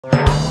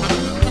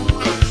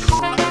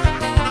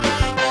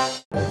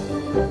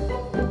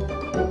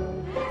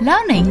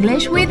Learn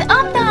English with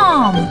Om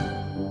Nom.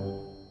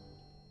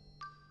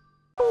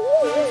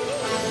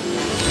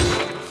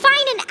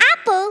 Find an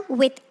apple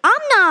with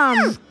Om Nom.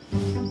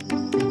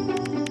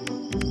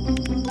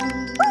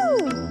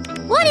 Ooh,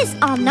 what is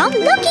Om Nom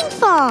looking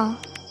for?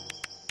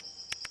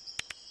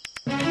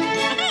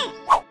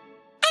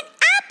 An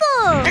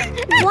apple!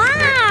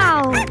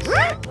 Wow!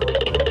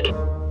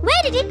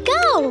 Where did it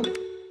go?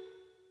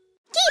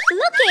 Keep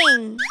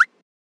looking.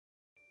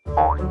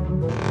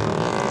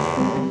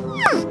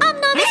 Om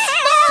Nom is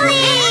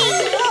falling!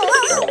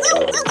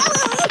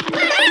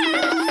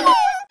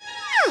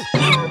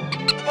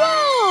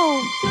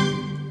 Whoa!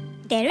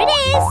 There it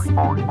is!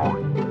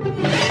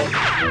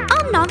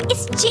 Om Nom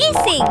is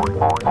chasing!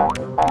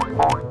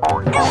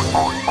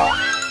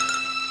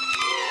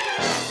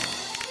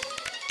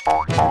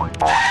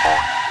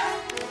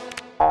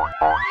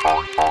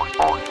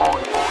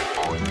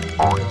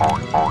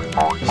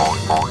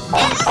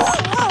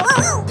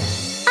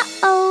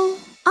 Uh-oh!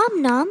 Om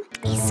Nom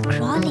is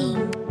crawling.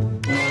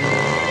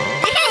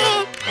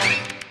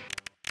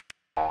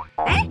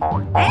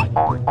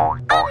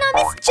 Om Nom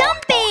is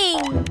jumping!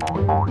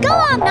 Go,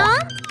 Om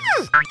Nom!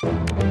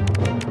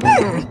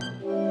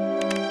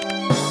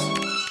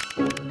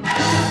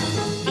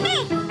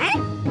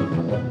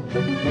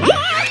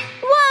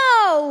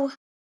 Whoa!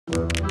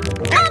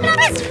 Om Nom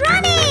is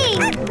running!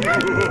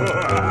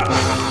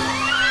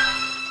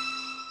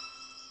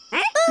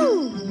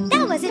 Ooh,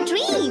 that was a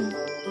dream!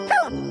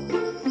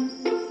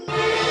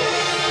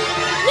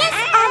 Yes,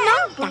 Om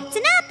Nom, that's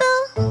an apple!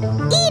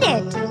 Eat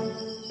it!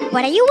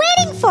 What are you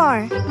waiting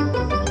for?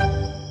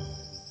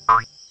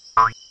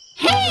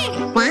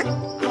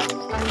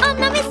 Om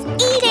Nom is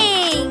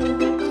eating!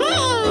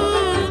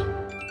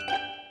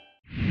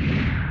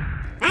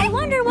 I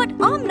wonder what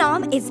Om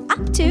Nom is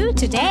up to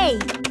today.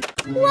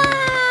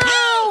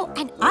 Wow!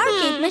 An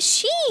arcade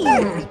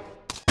machine!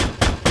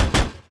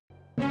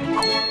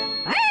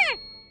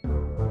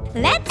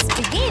 Let's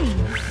begin!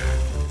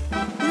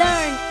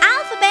 Learn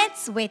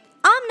alphabets with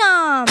Om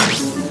Nom!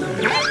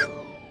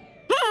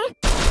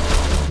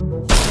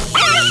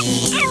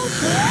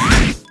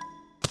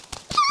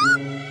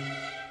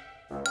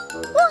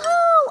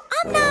 Woohoo!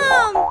 Om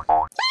Nom!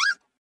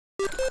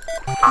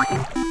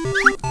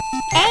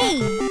 A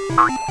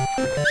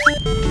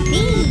B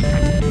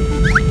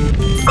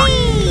C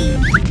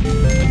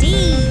D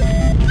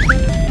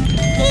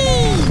E.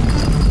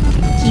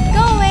 Keep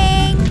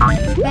going.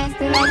 Press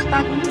the right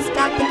button to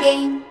start the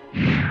game.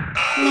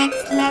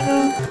 Next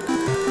level.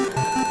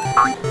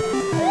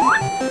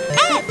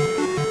 F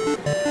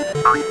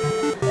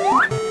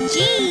G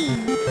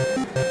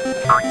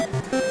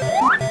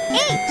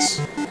H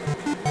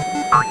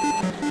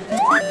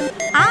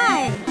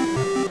I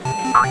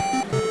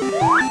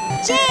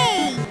J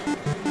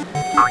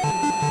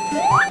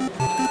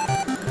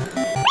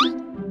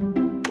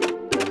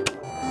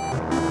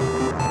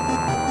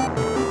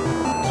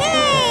K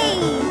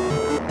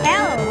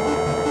L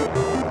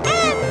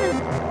M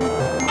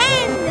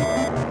N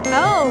O.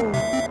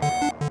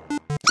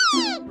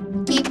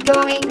 Keep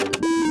going.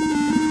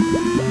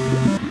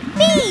 P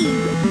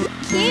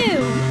Q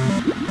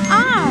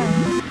R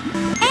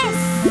S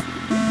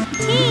T.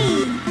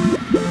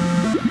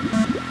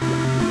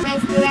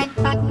 Press the right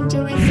button to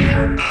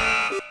resume.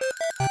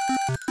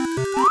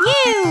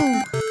 U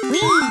V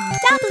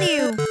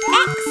W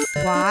X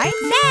Y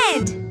Z.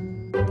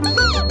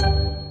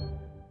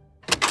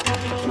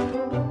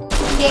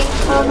 Game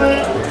over.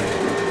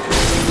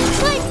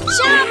 Good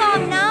job,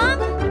 Om Nom.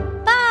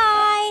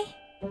 Bye.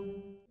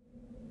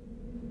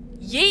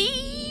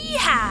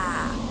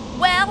 Yee-haw!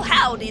 Well,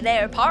 howdy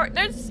there,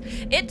 partners.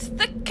 It's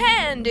the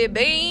candy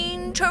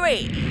bean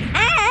tree.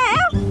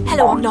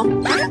 Hello, Om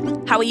Nom.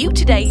 How are you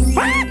today?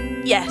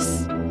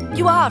 Yes,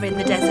 you are in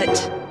the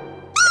desert.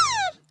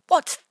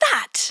 What's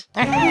that?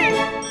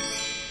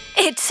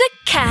 It's a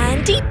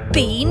candy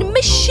bean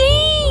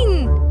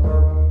machine.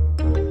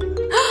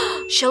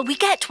 Shall we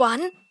get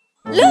one?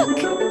 Look,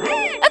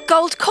 a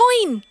gold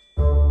coin.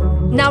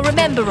 Now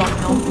remember,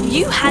 Om Nom,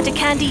 you had a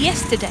candy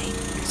yesterday,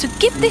 so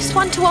give this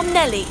one to Om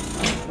Nelly.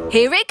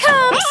 Here it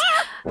comes.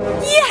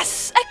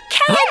 Yes, a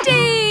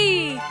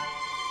candy.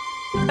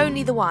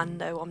 Only the one,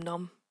 though, Om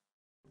Nom.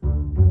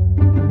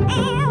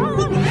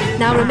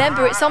 Now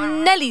remember, it's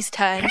Om Nelly's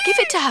turn. Give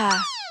it to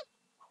her.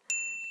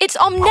 It's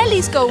Om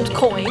Nelly's gold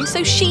coin,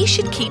 so she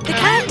should keep the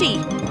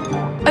candy.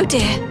 Oh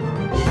dear.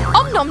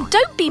 Om Nom,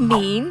 don't be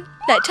mean.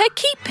 Let her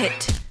keep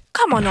it.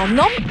 Come on, Om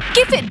Nom,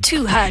 give it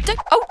to her.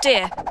 Oh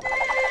dear.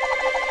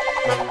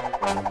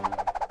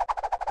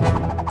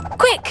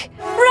 Quick,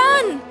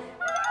 run!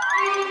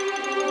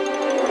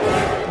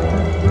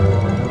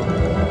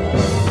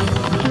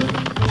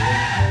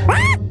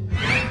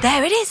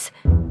 There it is.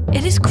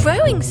 It is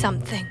growing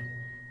something.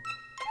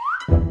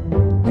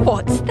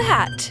 What's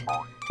that?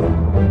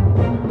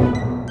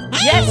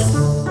 Yes!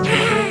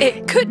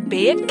 It could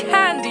be a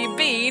candy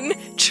bean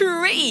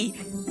tree.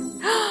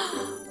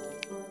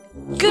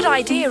 Good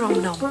idea,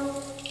 Om Nom.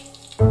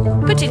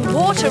 Putting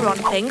water on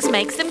things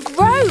makes them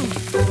grow.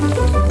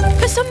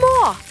 For some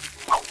more.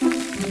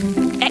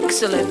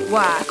 Excellent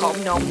work,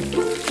 Om Nom.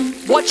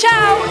 Watch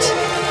out!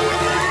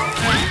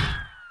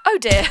 Oh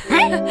dear,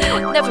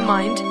 never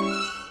mind.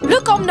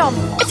 Look, Om Nom,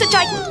 it's a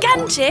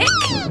gigantic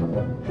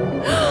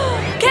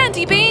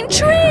candy bean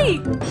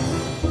tree!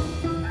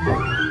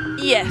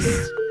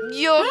 Yes,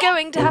 you're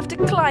going to have to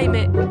climb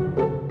it.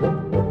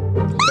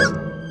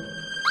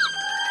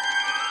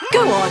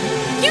 Go on,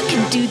 you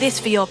can do this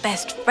for your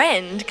best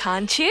friend,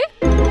 can't you?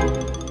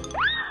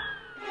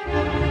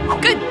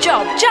 Good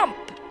job, jump,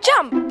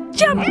 jump,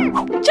 jump,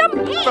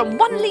 jump from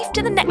one leaf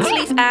to the next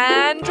leaf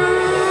and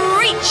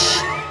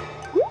reach!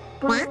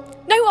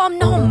 No, Om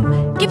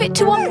Nom, give it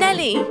to Om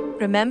Nelly.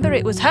 Remember,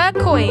 it was her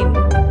coin.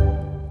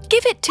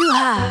 Give it to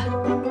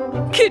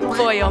her. Good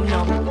boy, Om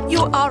Nom.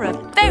 You are a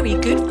very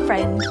good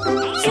friend.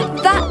 So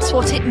that's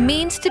what it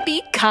means to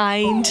be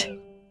kind.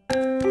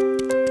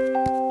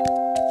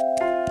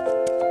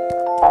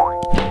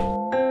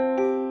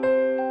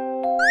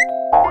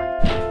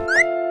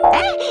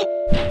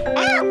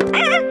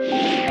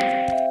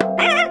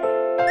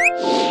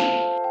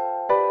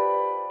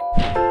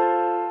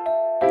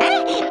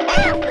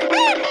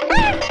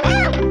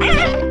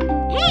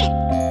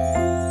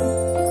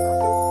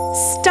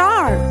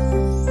 Star.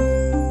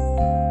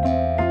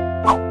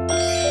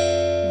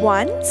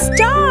 1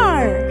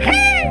 star.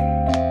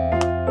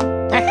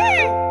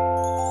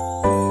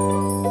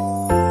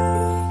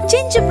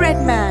 Gingerbread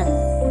man.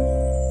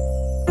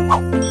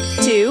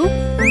 2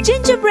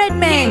 gingerbread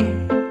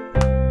men.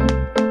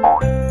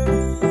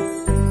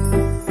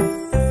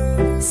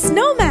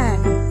 Snowman.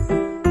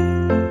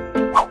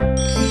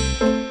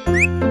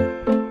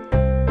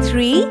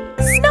 3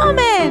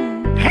 snowmen.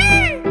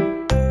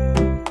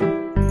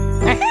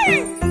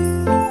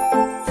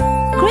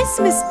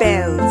 Christmas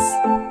bells.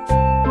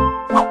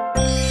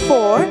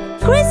 4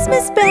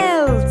 Christmas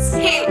bells.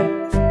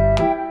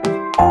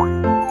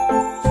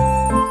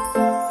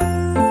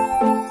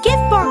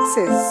 Gift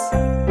boxes.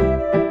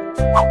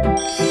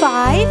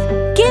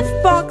 5 gift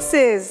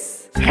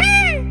boxes.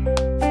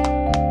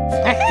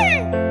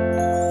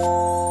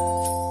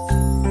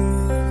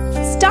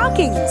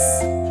 Stockings.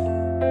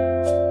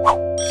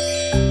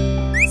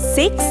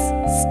 6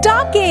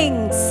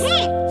 stockings.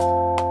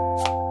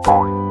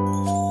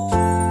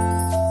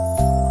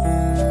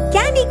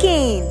 Candy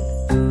cane.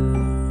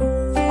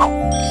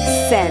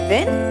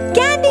 7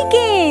 candy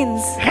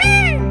canes.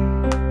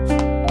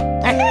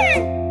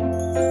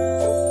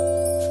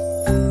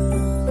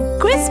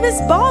 Christmas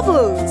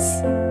baubles.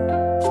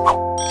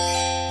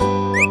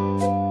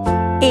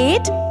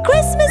 8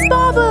 Christmas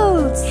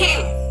baubles.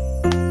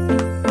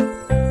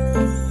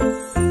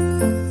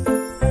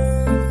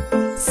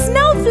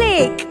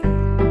 Snowflake.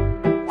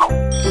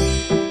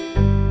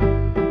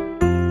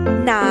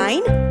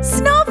 9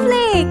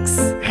 snowflakes.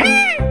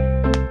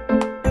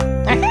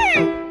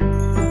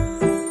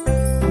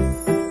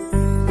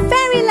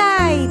 Fairy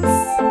lights.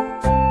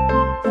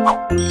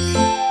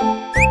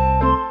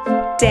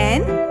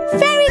 10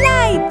 fairy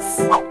lights.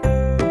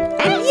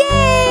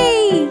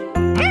 Yay!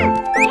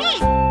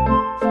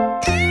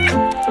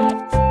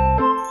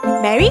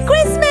 Merry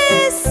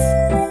Christmas!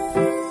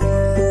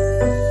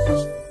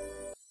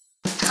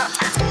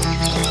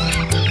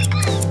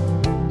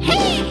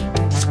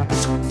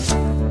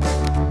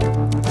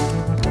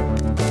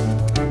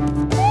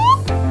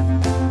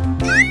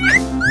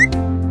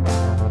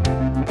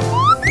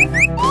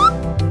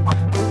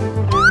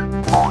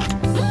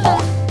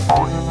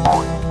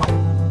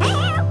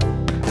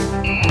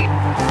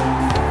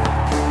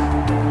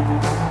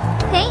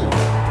 Hey.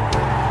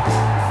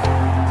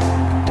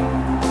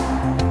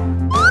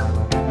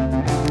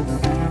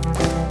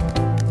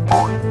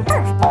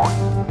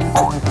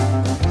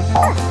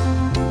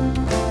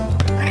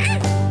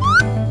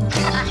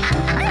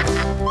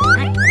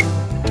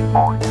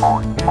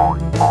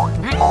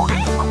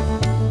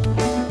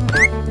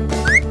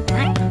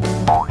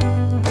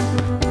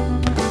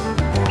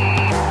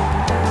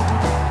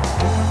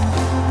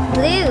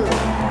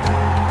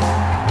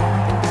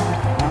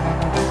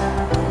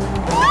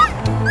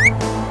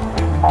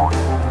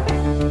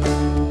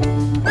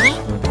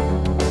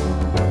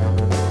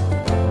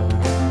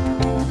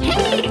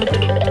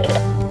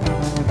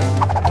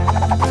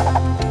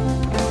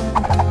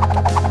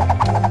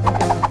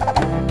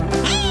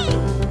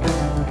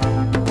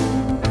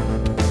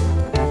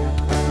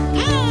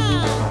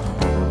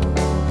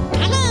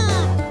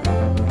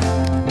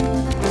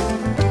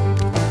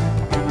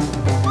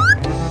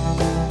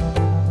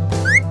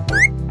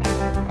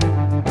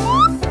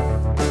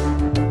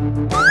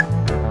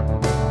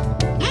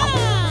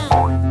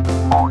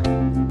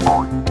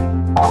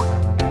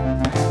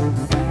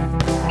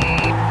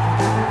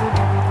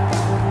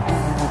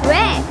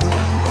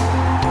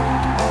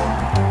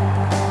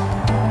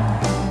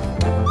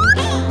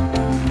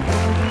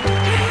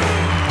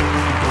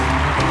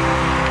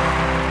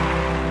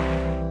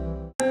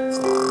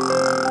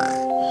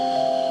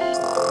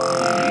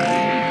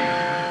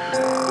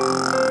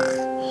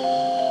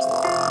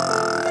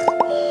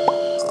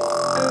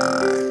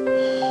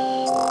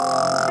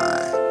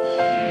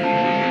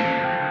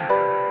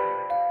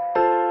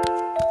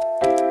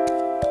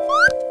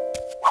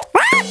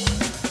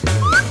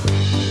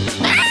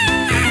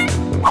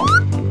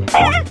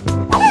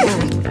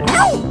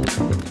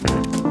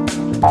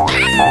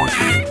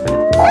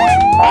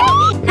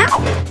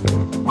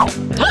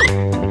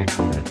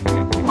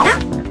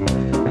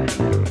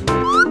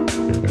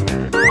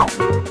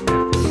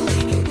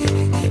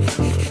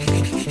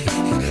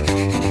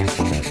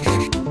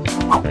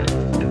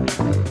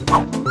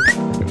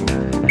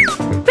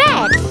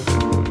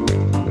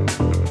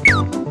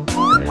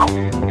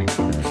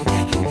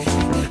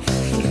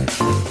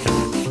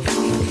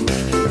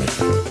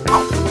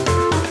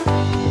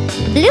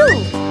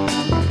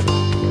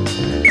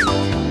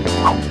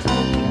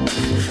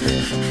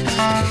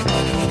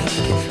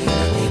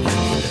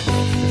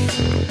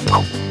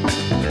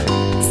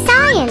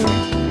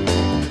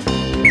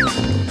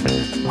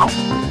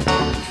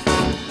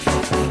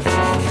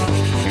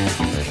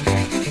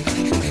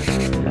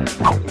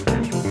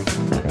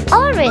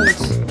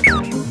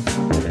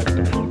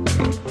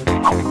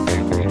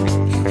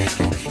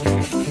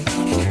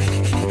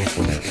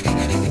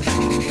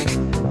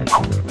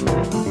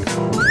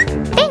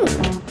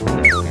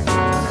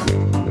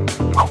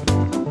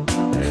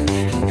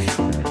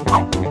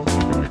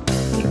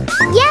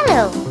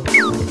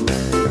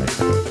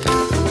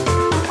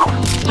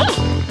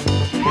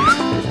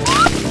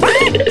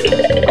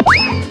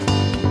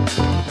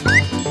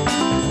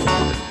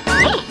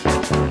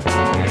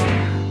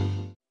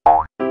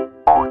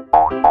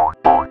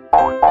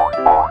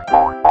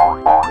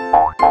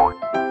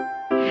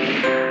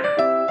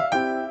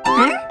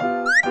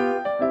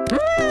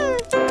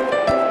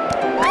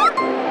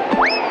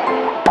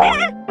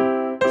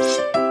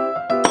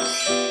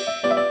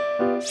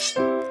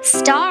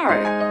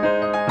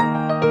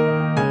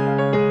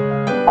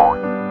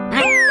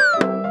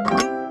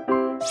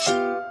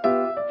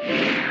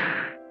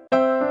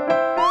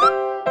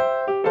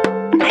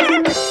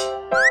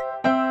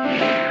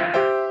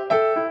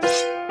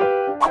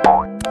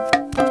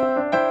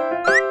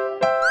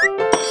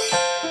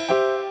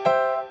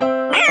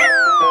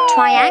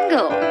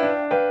 triangle.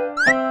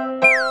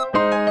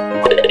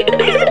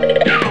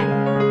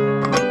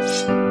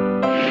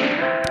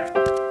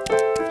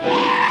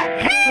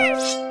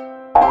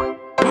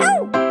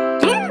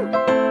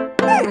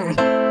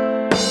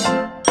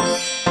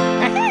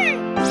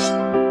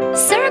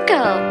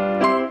 Circle.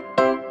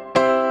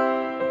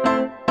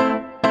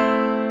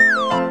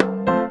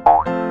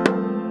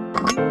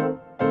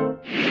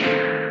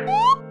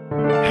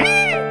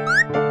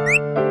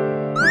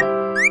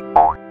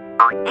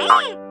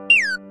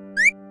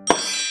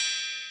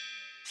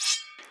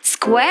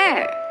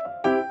 Square.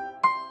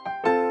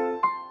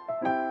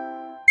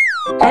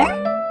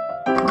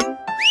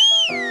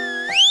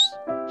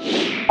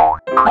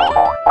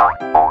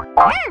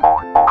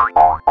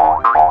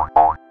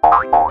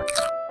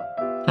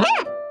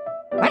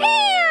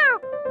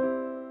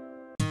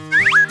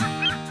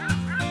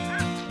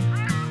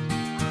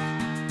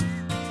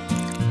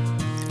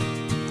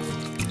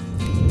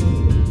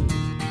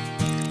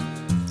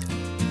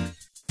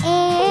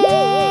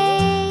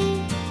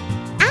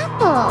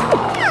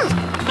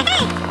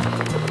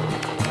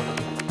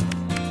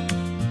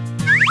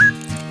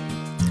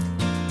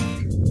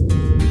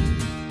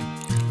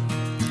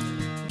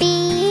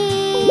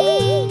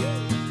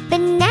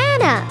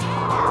 Banana.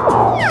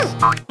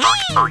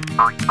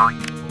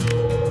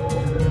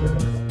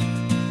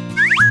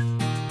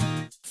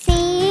 C.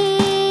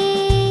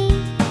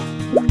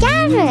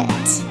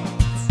 Carrot.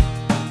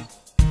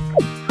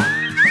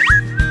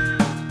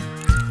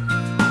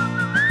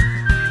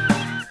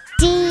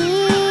 D.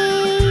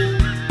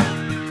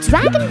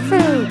 Dragon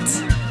fruit.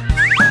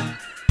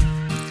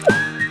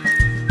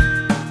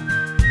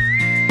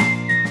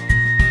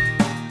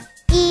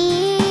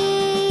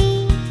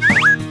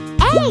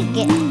 Egg.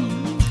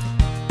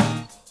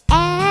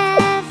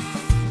 F.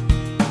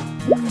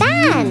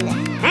 Fan.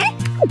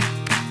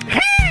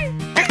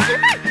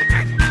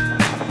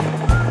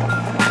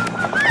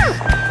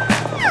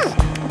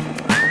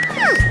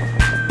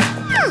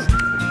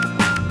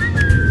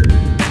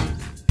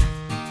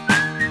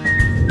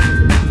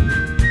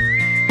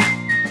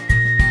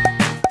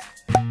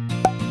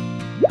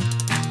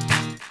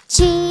 G.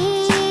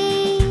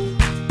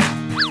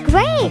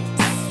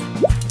 Grapes.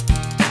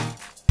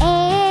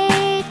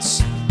 H.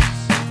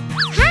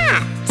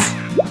 Hat.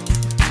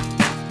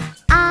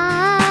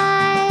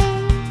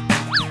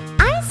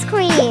 Ice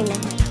cream.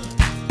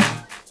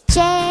 J.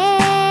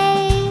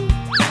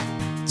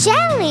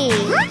 Jelly.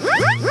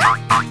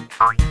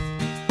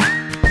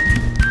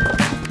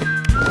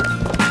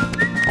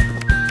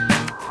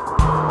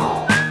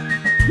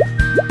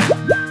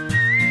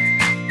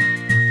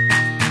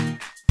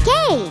 K.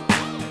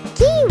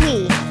 Kiwi.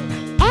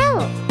 L.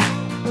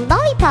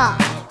 Lollipop.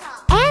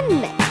 M.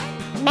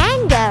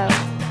 Mango.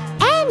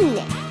 N.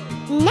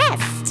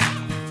 Nest.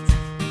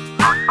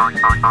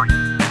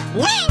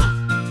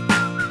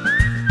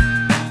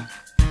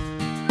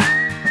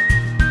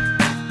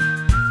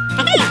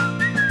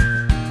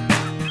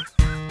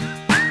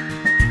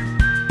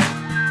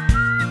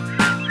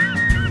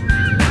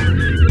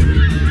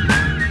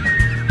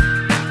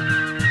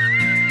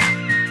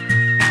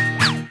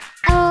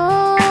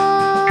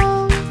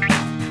 O.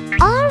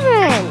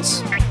 Orange.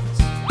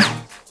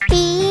 B.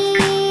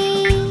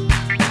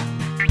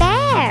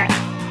 Bear.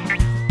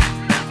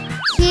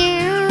 Q.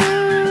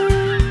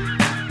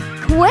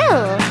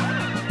 Quill.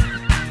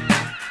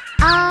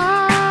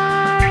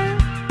 R.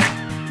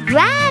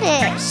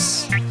 Radish.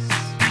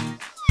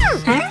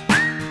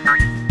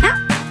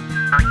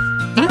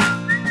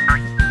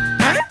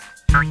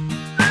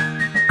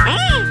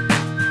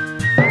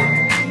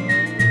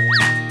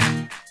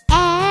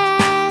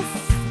 S.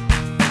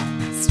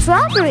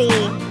 Strawberry.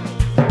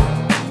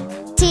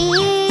 T.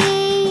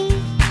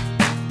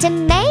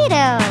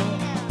 Tomato.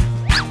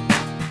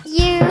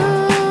 U.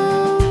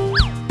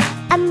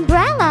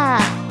 Umbrella.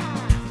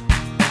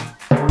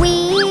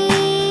 W.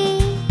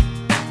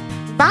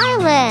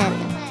 Violin.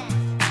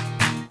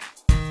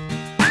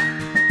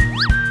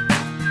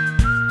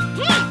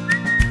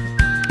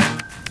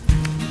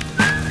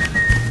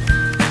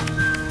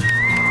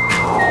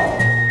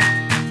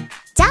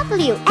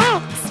 W.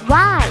 X.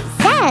 Y.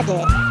 Z.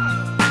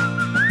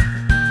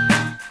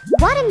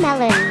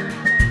 Watermelon.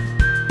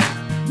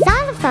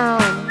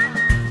 Xylophone.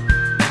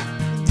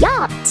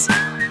 Yacht.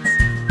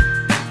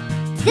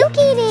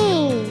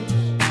 Zucchini.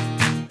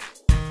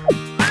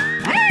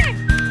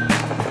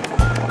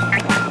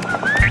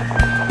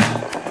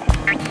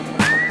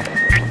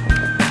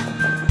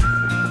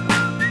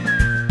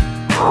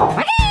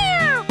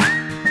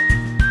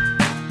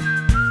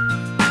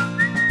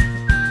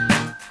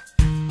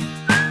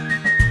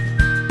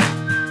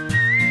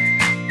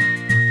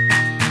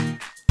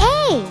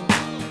 A.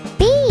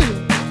 B.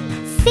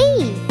 C.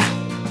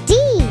 D.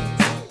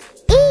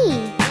 E.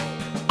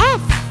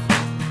 F.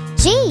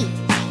 G.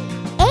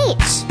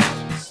 H.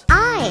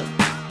 I.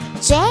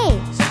 J.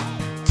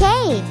 K.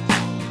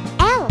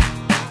 L.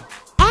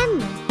 M.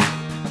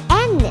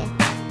 N.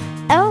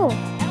 O.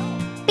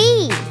 P.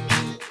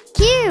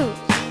 Q.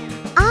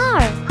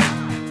 R.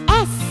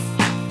 S.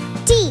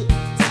 T.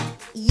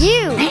 U.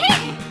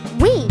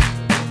 V.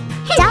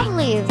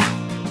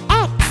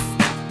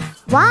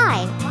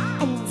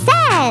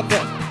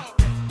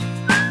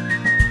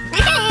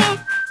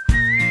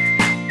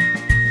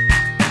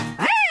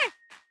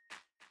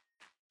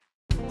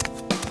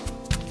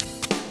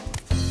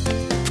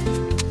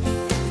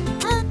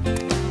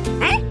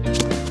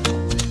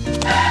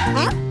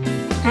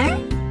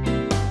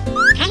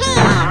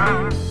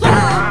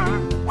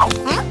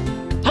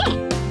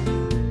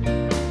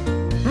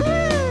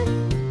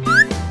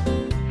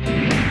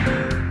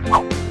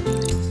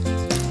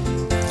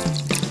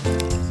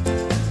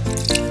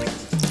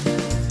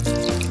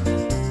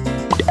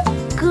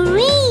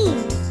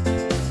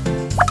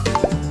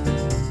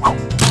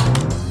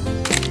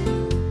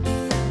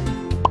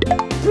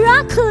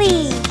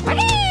 Broccoli.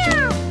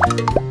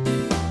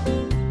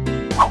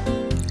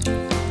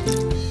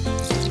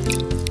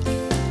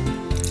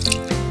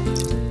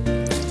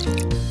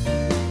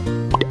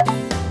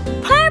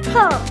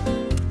 Purple.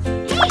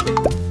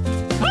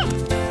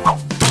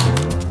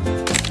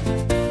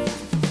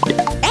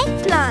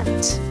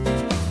 Eggplant.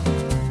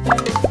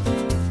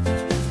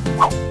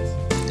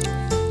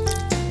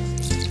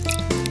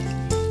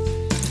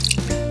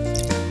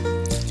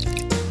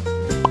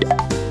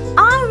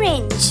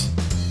 Orange.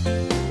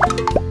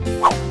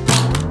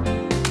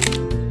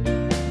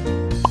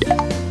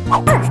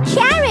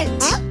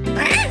 Carrot.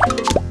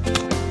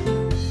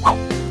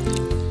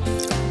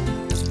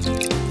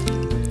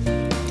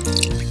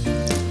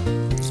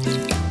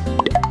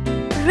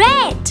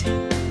 Red.